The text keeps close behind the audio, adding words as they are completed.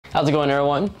How's it going,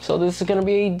 everyone? So this is gonna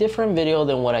be a different video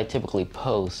than what I typically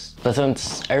post. But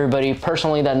since everybody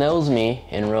personally that knows me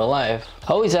in real life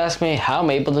always asks me how I'm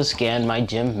able to scan my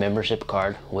gym membership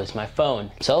card with my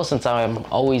phone. So since I'm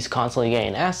always constantly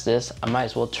getting asked this, I might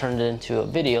as well turn it into a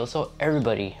video so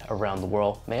everybody around the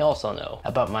world may also know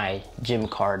about my gym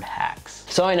card hacks.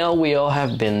 So I know we all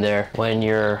have been there when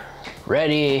you're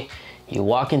ready, you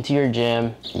walk into your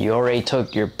gym, you already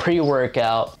took your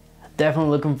pre-workout,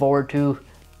 definitely looking forward to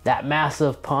that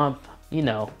massive pump, you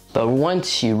know. But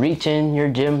once you reach in your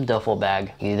gym duffel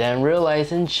bag, you then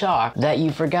realize in shock that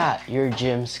you forgot your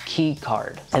gym's key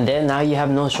card. And then now you have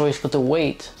no choice but to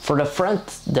wait for the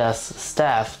front desk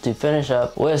staff to finish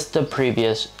up with the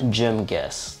previous gym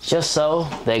guests, just so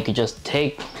they could just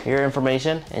take your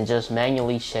information and just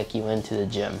manually check you into the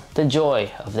gym. The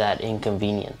joy of that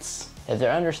inconvenience. If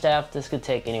they're understaffed, this could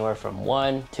take anywhere from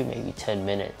 1 to maybe 10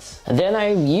 minutes. And then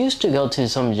I used to go to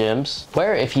some gyms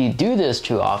where if you do this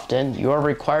too often, you are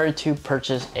required to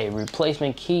purchase a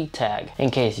replacement key tag in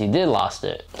case you did lost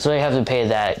it. So you have to pay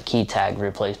that key tag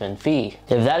replacement fee.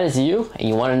 If that is you and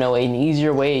you want to know an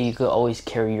easier way you could always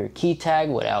carry your key tag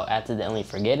without accidentally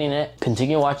forgetting it,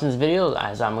 continue watching this video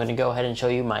as I'm going to go ahead and show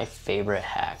you my favorite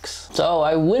hacks. So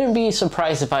I wouldn't be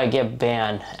surprised if I get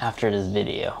banned after this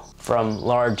video from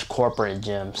large corporate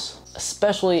gyms,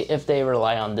 especially if they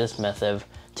rely on this method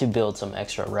to build some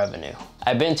extra revenue.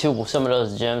 I've been to some of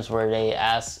those gyms where they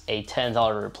ask a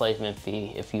 $10 replacement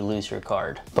fee if you lose your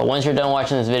card. But once you're done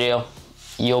watching this video,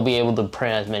 you'll be able to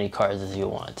print as many cards as you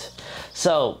want.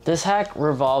 So this hack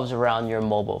revolves around your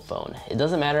mobile phone. It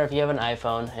doesn't matter if you have an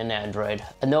iPhone, an Android,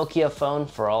 a Nokia phone,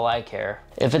 for all I care.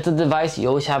 If it's a device you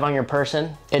always have on your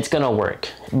person, it's gonna work.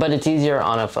 But it's easier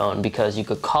on a phone because you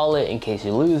could call it in case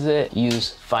you lose it,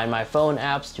 use Find My Phone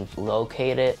apps to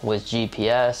locate it with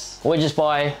GPS, which is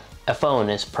why a phone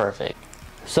is perfect.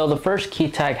 So the first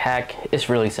key tag hack is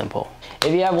really simple.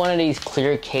 If you have one of these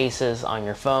clear cases on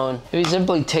your phone, if you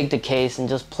simply take the case and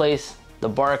just place the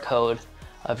barcode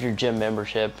of your gym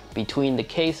membership between the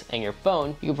case and your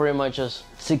phone, you can pretty much just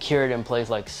secure it in place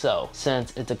like so.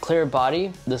 Since it's a clear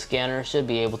body, the scanner should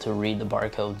be able to read the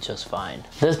barcode just fine.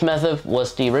 This method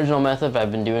was the original method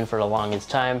I've been doing for the longest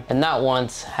time, and not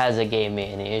once has it gave me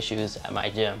any issues at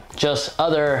my gym. Just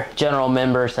other general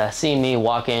members that seen me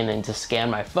walk in and just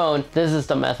scan my phone, this is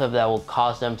the method that will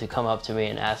cause them to come up to me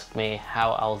and ask me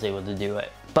how I was able to do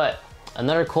it. But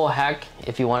another cool hack,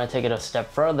 if you want to take it a step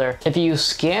further, if you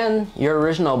scan your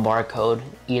original barcode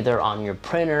either on your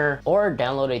printer or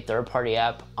download a third-party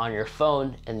app on your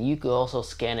phone, and you could also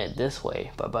scan it this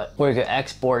way, but where you could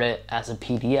export it as a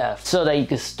PDF so that you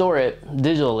could store it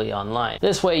digitally online.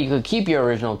 This way you could keep your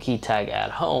original key tag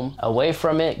at home, away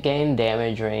from it getting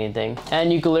damaged or anything,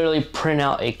 and you could literally print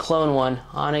out a clone one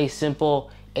on a simple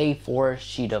A4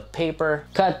 sheet of paper,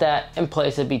 cut that and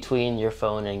place it between your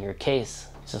phone and your case,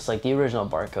 just like the original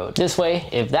barcode. This way,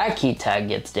 if that key tag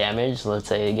gets damaged, let's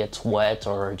say it gets wet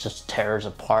or just tears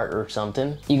apart or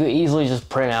something, you could easily just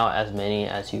print out as many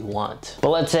as you want.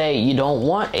 But let's say you don't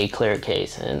want a clear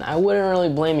case, and I wouldn't really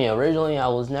blame you. Originally, I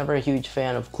was never a huge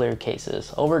fan of clear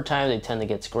cases. Over time, they tend to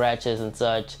get scratches and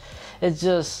such. It's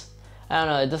just, I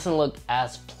don't know, it doesn't look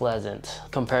as pleasant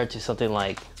compared to something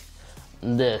like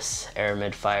this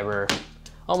aramid fiber,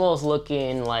 almost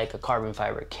looking like a carbon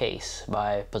fiber case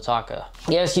by Pataka.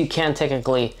 Yes, you can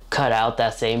technically cut out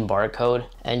that same barcode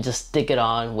and just stick it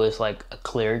on with like a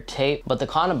clear tape, but the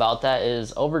con about that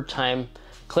is over time,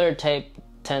 clear tape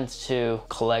tends to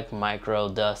collect micro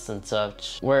dust and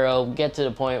such, where it'll get to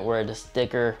the point where the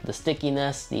sticker, the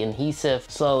stickiness, the adhesive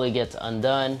slowly gets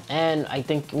undone, and I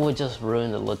think it would just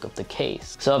ruin the look of the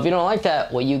case. So if you don't like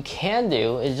that, what you can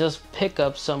do is just pick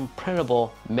up some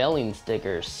printable mailing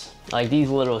stickers, like these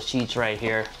little sheets right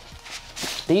here.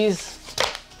 These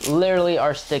literally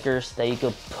are stickers that you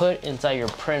could put inside your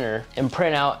printer and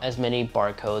print out as many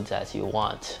barcodes as you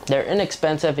want. They're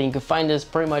inexpensive and you can find this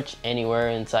pretty much anywhere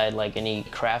inside like any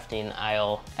crafting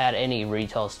aisle at any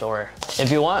retail store.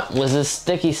 If you want, with this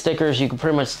sticky stickers, you can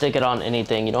pretty much stick it on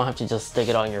anything. You don't have to just stick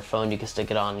it on your phone. You can stick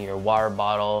it on your water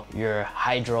bottle, your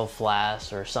hydro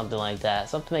flask, or something like that.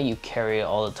 Something that you carry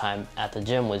all the time at the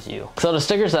gym with you. So the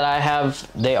stickers that I have,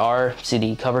 they are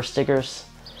CD cover stickers.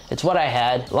 It's what I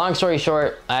had. Long story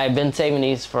short, I've been saving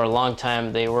these for a long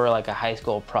time. They were like a high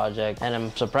school project, and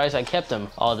I'm surprised I kept them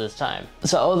all this time.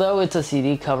 So although it's a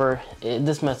CD cover,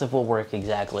 this method will work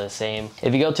exactly the same.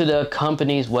 If you go to the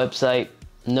company's website,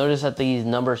 notice that these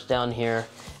numbers down here,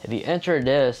 if If you enter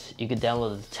this, you could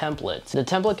download the templates. The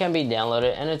template can be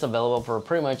downloaded and it's available for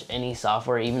pretty much any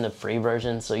software, even the free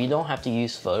version, so you don't have to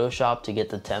use Photoshop to get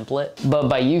the template. But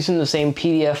by using the same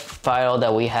PDF file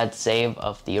that we had saved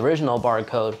of the original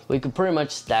barcode, we could pretty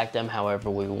much stack them however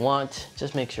we want.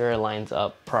 Just make sure it lines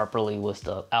up properly with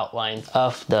the outlines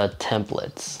of the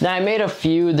templates. Now I made a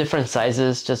few different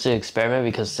sizes just to experiment,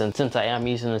 because since I am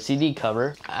using a CD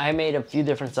cover, I made a few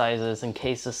different sizes in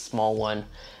case the small one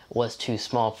was too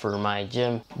small for my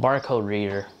gym barcode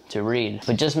reader to read.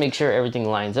 But just make sure everything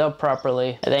lines up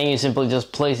properly, and then you simply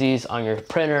just place these on your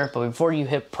printer. But before you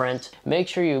hit print, make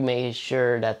sure you make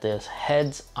sure that the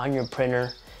heads on your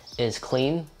printer is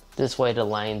clean. This way the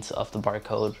lines of the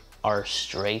barcode are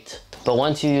straight. But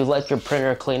once you let your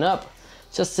printer clean up,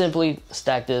 just simply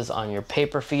stack this on your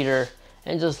paper feeder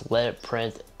and just let it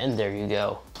print, and there you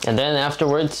go. And then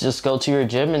afterwards, just go to your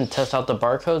gym and test out the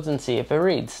barcodes and see if it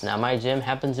reads. Now my gym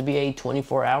happens to be a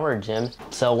 24-hour gym,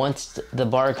 so once the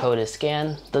barcode is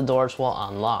scanned, the doors will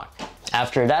unlock.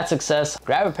 After that success,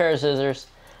 grab a pair of scissors,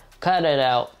 cut it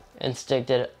out, and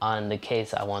stick it on the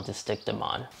case I want to stick them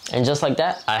on. And just like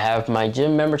that, I have my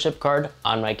gym membership card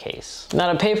on my case.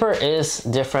 Now the paper is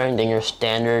different than your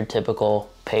standard typical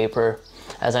paper,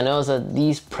 as I noticed that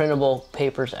these printable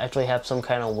papers actually have some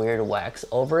kind of weird wax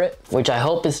over it, which I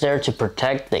hope is there to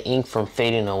protect the ink from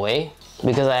fading away,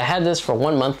 because I had this for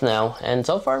 1 month now, and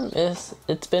so far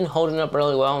it's been holding up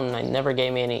really well, and it never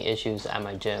gave me any issues at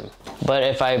my gym. But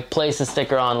if I place a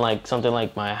sticker on like something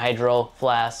like my hydro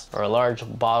flask or a large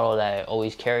bottle that I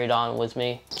always carried on with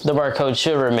me, the barcode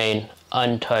should remain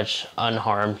untouched,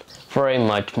 unharmed for a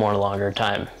much more longer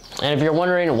time. And if you're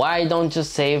wondering why I don't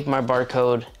just save my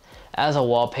barcode as a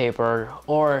wallpaper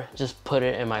or just put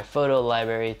it in my photo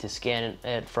library to scan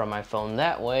it from my phone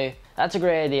that way, that's a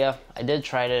great idea. I did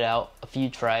try it out a few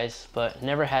tries, but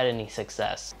never had any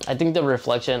success. I think the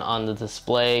reflection on the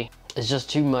display is just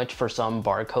too much for some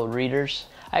barcode readers.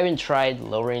 I even tried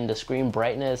lowering the screen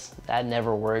brightness, that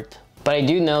never worked. But I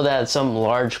do know that some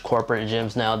large corporate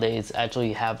gyms nowadays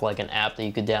actually have like an app that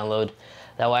you could download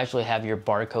that will actually have your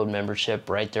barcode membership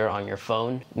right there on your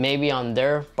phone. Maybe on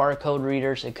their barcode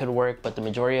readers it could work, but the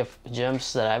majority of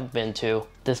gyms that I've been to,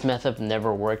 this method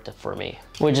never worked for me,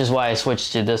 which is why I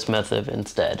switched to this method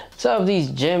instead. So if these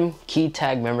gym key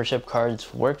tag membership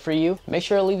cards work for you, make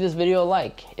sure to leave this video a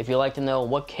like. If you'd like to know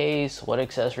what case, what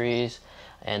accessories,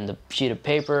 and the sheet of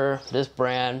paper, this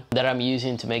brand that I'm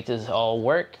using to make this all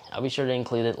work, I'll be sure to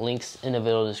include the links in the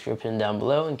video description down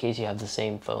below in case you have the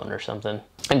same phone or something.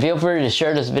 And feel free to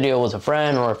share this video with a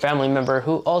friend or a family member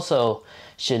who also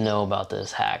should know about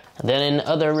this hack. And then in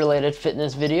other related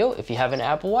fitness video, if you have an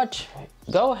Apple Watch,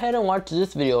 go ahead and watch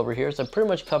this video over here. So I pretty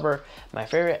much cover my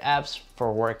favorite apps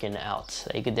for working out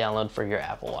that you can download for your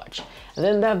Apple Watch. And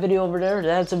then that video over there,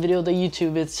 that's a video that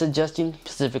YouTube is suggesting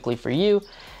specifically for you.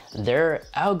 Their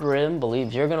algorithm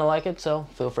believes you're gonna like it, so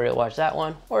feel free to watch that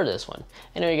one or this one.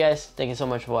 Anyway guys, thank you so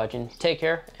much for watching. Take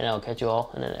care, and I'll catch you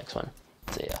all in the next one.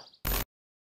 See ya.